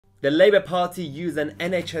The Labour Party used an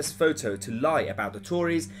NHS photo to lie about the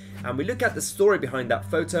Tories, and we look at the story behind that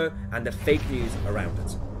photo and the fake news around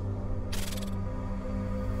it.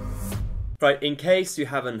 Right, in case you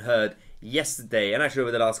haven't heard, yesterday, and actually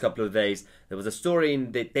over the last couple of days, there was a story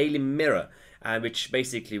in the Daily Mirror, which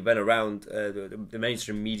basically went around the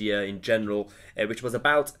mainstream media in general, which was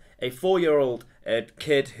about a 4-year-old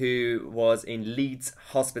kid who was in Leeds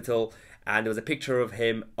hospital, and there was a picture of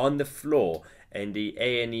him on the floor in the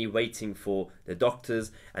A&E waiting for the doctors,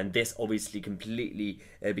 and this obviously completely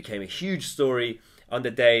became a huge story on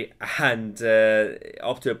the day, and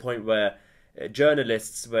up to a point where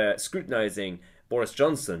journalists were scrutinising Boris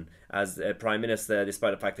Johnson as Prime Minister,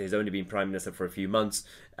 despite the fact that he's only been Prime Minister for a few months,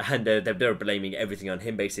 and they're blaming everything on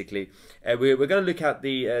him, basically. We're going to look at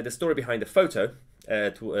the story behind the photo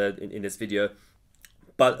in this video,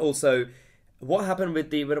 but also what happened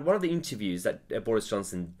with one of the interviews that Boris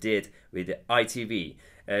Johnson did with ITV.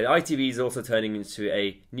 ITV is also turning into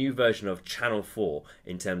a new version of Channel 4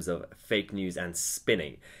 in terms of fake news and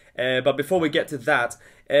spinning. But before we get to that,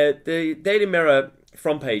 the Daily Mirror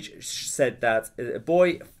front page said that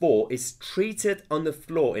boy 4 is treated on the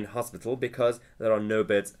floor in hospital because there are no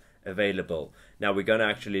beds available. Now we're going to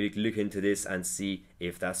actually look into this and see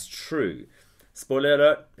if that's true. Spoiler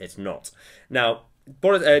alert, it's not. Now,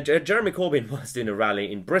 Jeremy Corbyn was doing a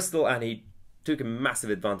rally in Bristol, and he took a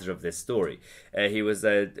massive advantage of this story. He was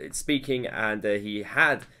speaking, and he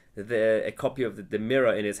had a copy of the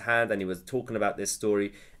Mirror in his hand, and he was talking about this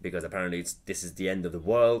story because apparently this is the end of the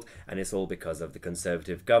world, and it's all because of the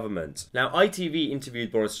Conservative government. Now, ITV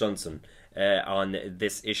interviewed Boris Johnson on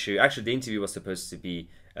this issue. Actually, the interview was supposed to be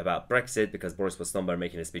about Brexit because Boris was somewhere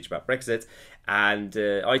making a speech about Brexit, and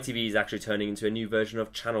ITV is actually turning into a new version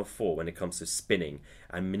of Channel 4 when it comes to spinning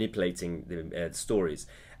and manipulating the stories.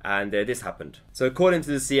 And this happened. So according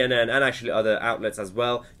to the CNN and actually other outlets as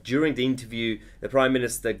well, during the interview, the Prime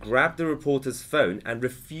Minister grabbed the reporter's phone and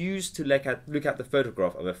refused to look at the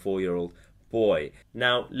photograph of a 4-year-old boy.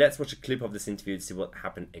 Now, let's watch a clip of this interview to see what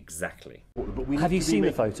happened exactly. Have you seen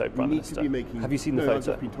the photo, Prime Minister? Have you seen the photo? I've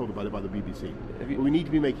just been told about it by the BBC. We need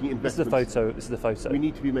to be making investments. This is the photo. We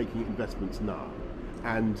need to be making investments now.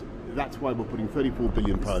 And that's why we're putting £34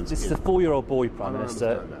 billion in. This is a 4-year-old boy, Prime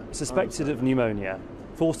Minister, suspected of pneumonia,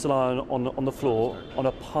 forced to lie on the floor on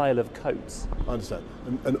a pile of coats. I understand.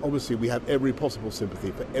 And obviously we have every possible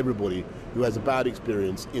sympathy for everybody who has a bad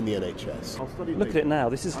experience in the NHS. Look at it now.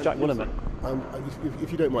 This is Jack Williment.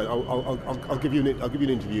 If you don't mind, I'll give you an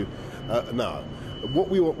interview now. What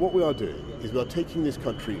we are doing is we are taking this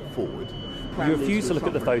country forward. You refuse to look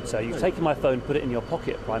at the photo. You've taken my phone, put it in your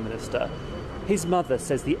pocket, Prime Minister. His mother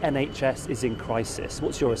says the NHS is in crisis.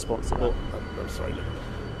 What's your response to that? I'm sorry, look.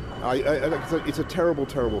 It's a terrible,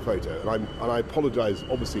 terrible photo, and I apologise,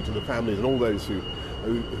 obviously, to the families and all those who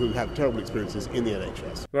have terrible experiences in the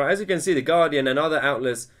NHS. Right, as you can see, The Guardian and other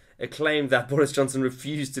outlets claimed that Boris Johnson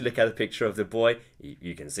refused to look at a picture of the boy.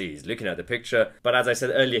 You can see he's looking at the picture, but as I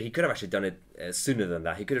said earlier, he could have actually done it sooner than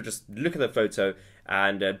that. He could have just looked at the photo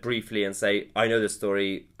and briefly and say, I know the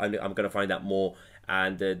story, I'm going to find out more,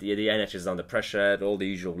 and the NHS is under pressure, all the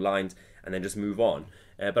usual lines, and then just move on.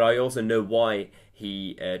 But I also know why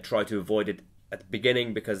he tried to avoid it at the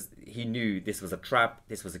beginning, because he knew this was a trap,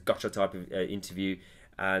 this was a gotcha type of interview,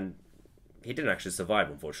 and he didn't actually survive,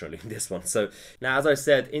 unfortunately, in this one. So now, as I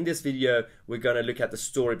said, in this video, we're going to look at the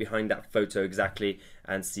story behind that photo exactly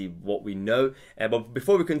and see what we know. But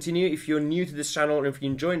before we continue, if you're new to this channel and if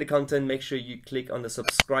you're enjoying the content, make sure you click on the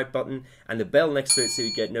subscribe button and the bell next to it so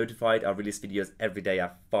you get notified. I release videos every day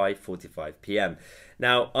at 5:45 p.m.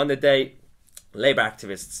 Now, on the day, Labour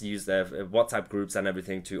activists use their WhatsApp groups and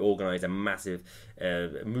everything to organise a massive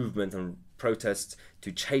movement and protest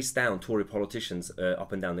to chase down Tory politicians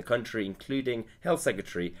up and down the country, including Health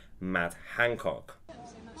Secretary Matt Hancock.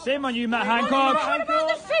 Shame on you, Matt Hancock!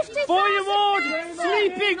 4-year-old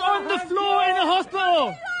sleeping on the floor in the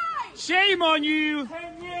hospital! Shame on you!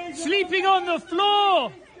 Sleeping on the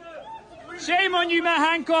floor! Shame on you, Matt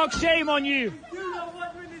Hancock! Shame on you!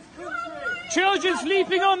 Children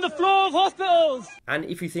sleeping on the floor of hospitals! And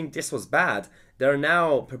if you think this was bad, they're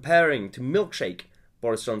now preparing to milkshake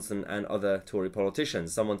Boris Johnson and other Tory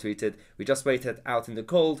politicians. Someone tweeted, "We just waited out in the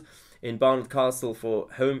cold in Barnard Castle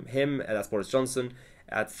for him, that's Boris Johnson,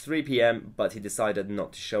 at 3 p.m, but he decided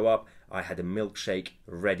not to show up. I had a milkshake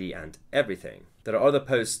ready and everything." There are other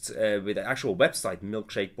posts with the actual website,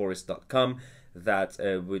 milkshakeboris.com, that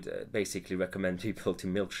would basically recommend people to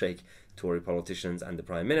milkshake Tory politicians and the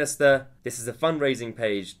Prime Minister. This is a fundraising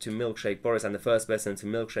page to milkshake Boris, and the first person to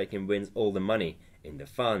milkshake him wins all the money in the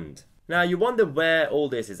fund. Now, you wonder where all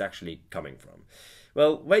this is actually coming from.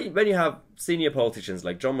 Well, when you have senior politicians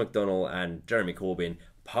like John McDonnell and Jeremy Corbyn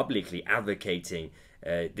publicly advocating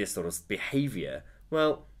this sort of behaviour,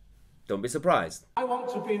 well, don't be surprised. I want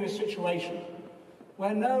to be in a situation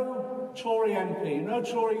where no Tory MP, no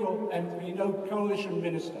Tory MP, no coalition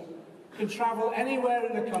minister can travel anywhere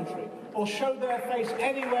in the country or show their face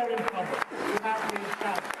anywhere in public without being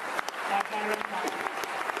challenged by direct action.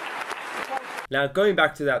 Now, going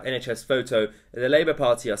back to that NHS photo, the Labour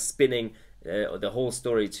Party are spinning the whole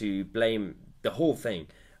story to blame the whole thing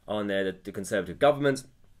on the Conservative government.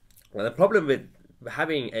 Well, the problem with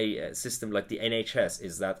having a system like the NHS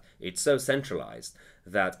is that it's so centralised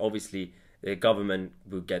that obviously the government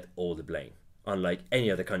will get all the blame, unlike any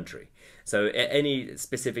other country. So any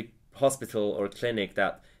specific hospital or clinic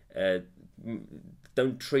that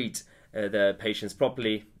don't treat the patients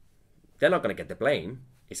properly, they're not going to get the blame.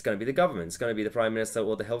 It's going to be the government. It's going to be the Prime Minister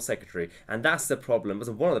or the Health Secretary. And that's the problem. It was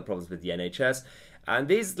one of the problems with the NHS. And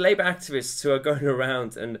these Labour activists who are going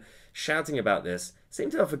around and shouting about this seem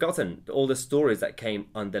to have forgotten all the stories that came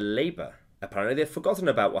under Labour. Apparently they've forgotten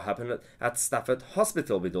about what happened at Stafford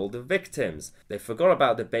Hospital with all the victims. They forgot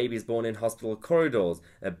about the babies born in hospital corridors.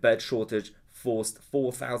 A bed shortage forced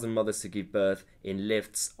 4,000 mothers to give birth in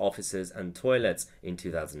lifts, offices and toilets in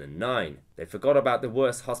 2009. They forgot about the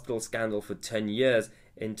worst hospital scandal for 10 years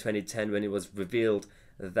in 2010 when it was revealed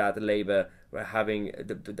that Labour were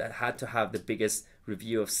had to have the biggest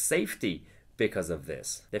review of safety because of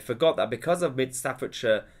this. They forgot that because of Mid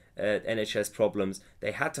Staffordshire NHS problems,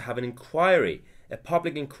 they had to have an inquiry, a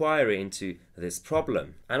public inquiry into this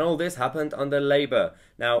problem. And all this happened under Labour.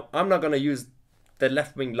 Now, I'm not going to use the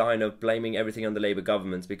left-wing line of blaming everything on the Labour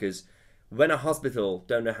government, because when a hospital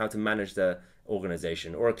don't know how to manage their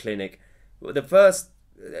organisation or a clinic, the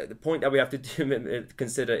point that we have to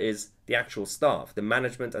consider is the actual staff, the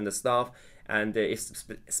management and the staff, and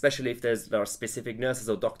especially if there are specific nurses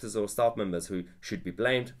or doctors or staff members who should be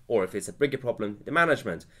blamed, or if it's a bigger problem, the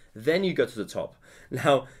management, then you go to the top.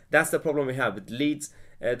 Now, that's the problem we have with Leeds.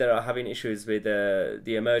 They are having issues with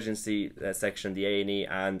the emergency section, the A&E,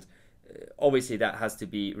 and obviously that has to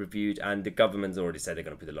be reviewed, and the government's already said they're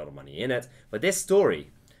going to put a lot of money in it. But this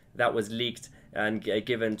story that was leaked and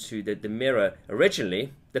given to the Mirror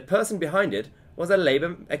originally, the person behind it was a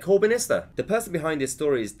Corbynista. The person behind this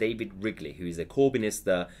story is David Wrigley, who is a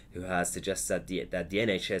Corbynista who has suggested that the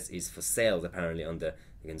NHS is for sale, apparently, under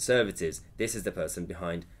the Conservatives. This is the person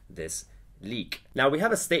behind this leak. Now, we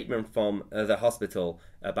have a statement from the hospital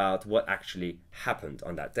about what actually happened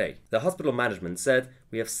on that day. The hospital management said,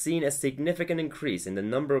 "We have seen a significant increase in the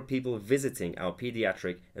number of people visiting our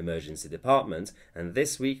paediatric emergency department, and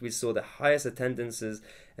this week we saw the highest attendances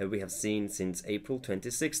we have seen since April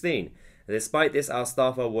 2016. Despite this, our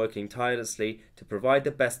staff are working tirelessly to provide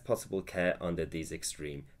the best possible care under these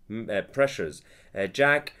extreme pressures."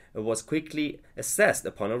 Jack was quickly assessed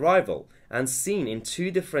upon arrival and seen in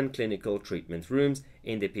 2 different clinical treatment rooms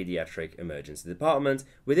in the paediatric emergency department.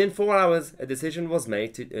 Within 4 hours, a decision was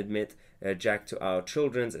made to admit Jack to our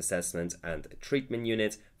children's assessment and treatment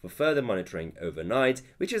unit for further monitoring overnight,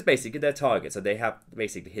 which is basically their target. So they have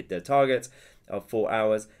basically hit their target of 4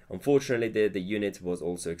 hours. Unfortunately, the unit was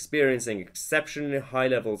also experiencing exceptionally high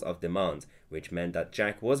levels of demand, which meant that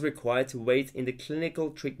Jack was required to wait in the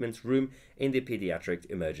clinical treatment room in the paediatric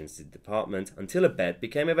emergency department until a bed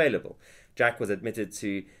became available. Jack was admitted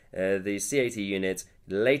to the CAT unit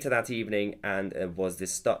later that evening and was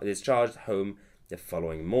discharged home the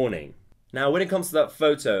following morning. Now, when it comes to that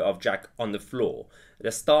photo of Jack on the floor,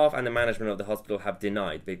 the staff and the management of the hospital have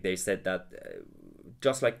denied. They said that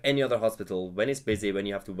just like any other hospital, when it's busy, when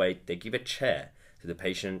you have to wait, they give a chair to the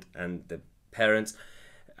patient and the parents,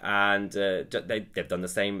 and they've done the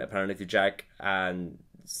same apparently to Jack, and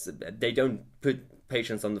they don't put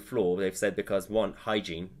patients on the floor. They've said because 1,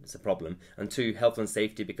 hygiene is a problem, and 2, health and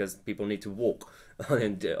safety, because people need to walk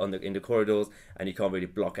in the corridors and you can't really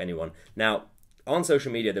block anyone. Now, on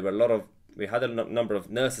social media, we had a number of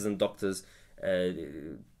nurses and doctors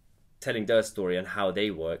telling their story and how they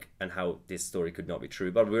work and how this story could not be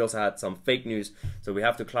true. But we also had some fake news, so we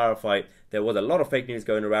have to clarify there was a lot of fake news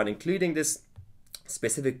going around, including this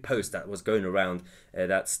specific post that was going around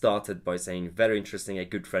that started by saying, "Very interesting, a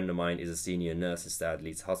good friend of mine is a senior nurse at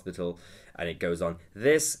Leeds Hospital," and it goes on.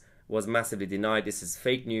 This was massively denied. This is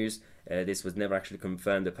fake news. This was never actually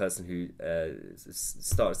confirmed. The person who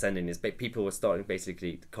started sending this, people were starting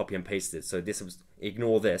basically to copy and paste it. So this was,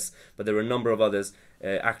 ignore this. But there were a number of others,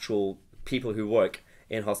 actual people who work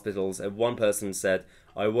in hospitals. One person said,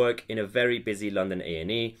 "I work in a very busy London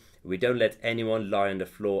A&E. We don't let anyone lie on the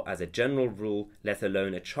floor as a general rule, let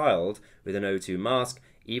alone a child with an O2 mask.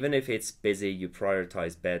 Even if it's busy, you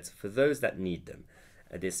prioritise beds for those that need them."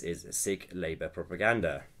 This is sick Labour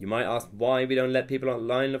propaganda. You might ask why we don't let people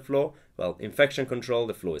lie on the floor. Well, infection control,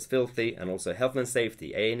 the floor is filthy, and also health and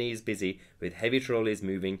safety. A&E is busy with heavy trolleys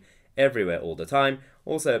moving everywhere all the time.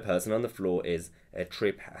 Also, a person on the floor is a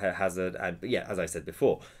trip hazard, and yeah, as I said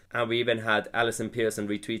before. And we even had Alison Pearson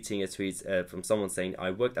retweeting a tweet from someone saying,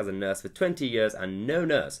 I worked as a nurse for 20 years and no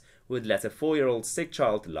nurse would let a 4-year-old sick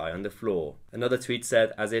child lie on the floor. Another tweet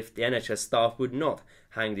said, as if the NHS staff would not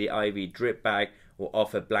hang the IV drip bag or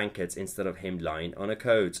offer blankets instead of him lying on a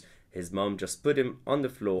coat. His mum just put him on the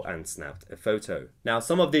floor and snapped a photo. Now,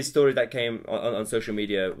 some of these stories that came on social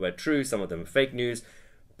media were true, some of them were fake news.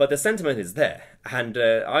 But the sentiment is there, and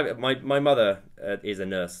my mother is a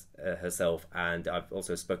nurse herself, and I've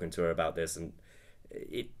also spoken to her about this, and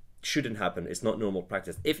it shouldn't happen. It's not normal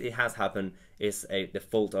practice. If it has happened, it's the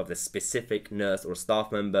fault of the specific nurse or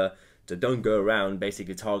staff member. So don't go around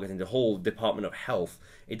basically targeting the whole Department of Health.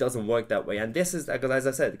 It doesn't work that way, and this is, as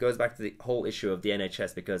I said, it goes back to the whole issue of the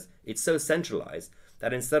NHS, because it's so centralised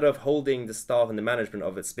that instead of holding the staff and the management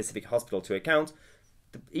of a specific hospital to account,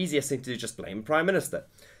 the easiest thing to do is just blame the Prime Minister.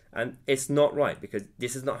 And it's not right, because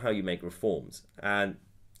this is not how you make reforms.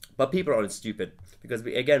 But people aren't stupid, because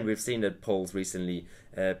we've seen the polls recently.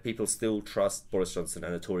 People still trust Boris Johnson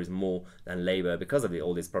and the Tories more than Labour because of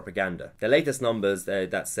all this propaganda. The latest numbers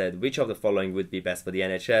that said which of the following would be best for the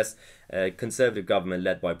NHS: Conservative government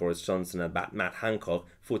led by Boris Johnson and Matt Hancock,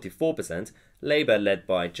 44%. Labour led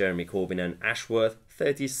by Jeremy Corbyn and Ashworth,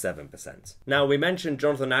 37%. Now, we mentioned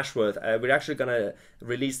Jonathan Ashworth. We're actually going to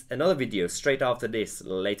release another video straight after this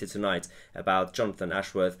later tonight about Jonathan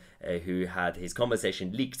Ashworth, who had his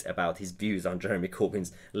conversation leaked about his views on Jeremy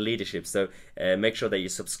Corbyn's leadership. So make sure that you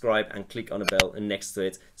subscribe and click on the bell next to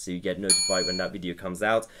it so you get notified when that video comes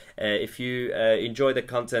out. If you enjoy the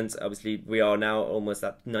content, obviously we are now almost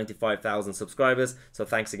at 95,000 subscribers, so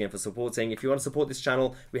thanks again for supporting. If you want to support this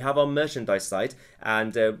channel, we have our merchandise site,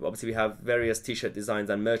 and obviously we have various t-shirt designs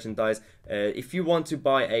and merchandise. If you want to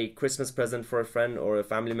buy a Christmas present for a friend or a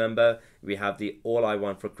family member, we have the All I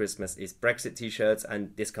Want for Christmas is Brexit t-shirts,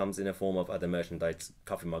 and this comes in a form of other merchandise,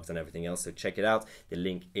 coffee mugs and everything else, so check it out. The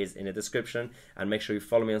link is in the description, and make sure you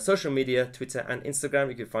follow me on social media, Twitter and Instagram.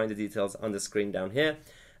 You can find the details on the screen down here.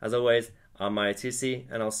 As always, I'm Mahyar,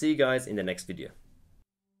 and I'll see you guys in the next video.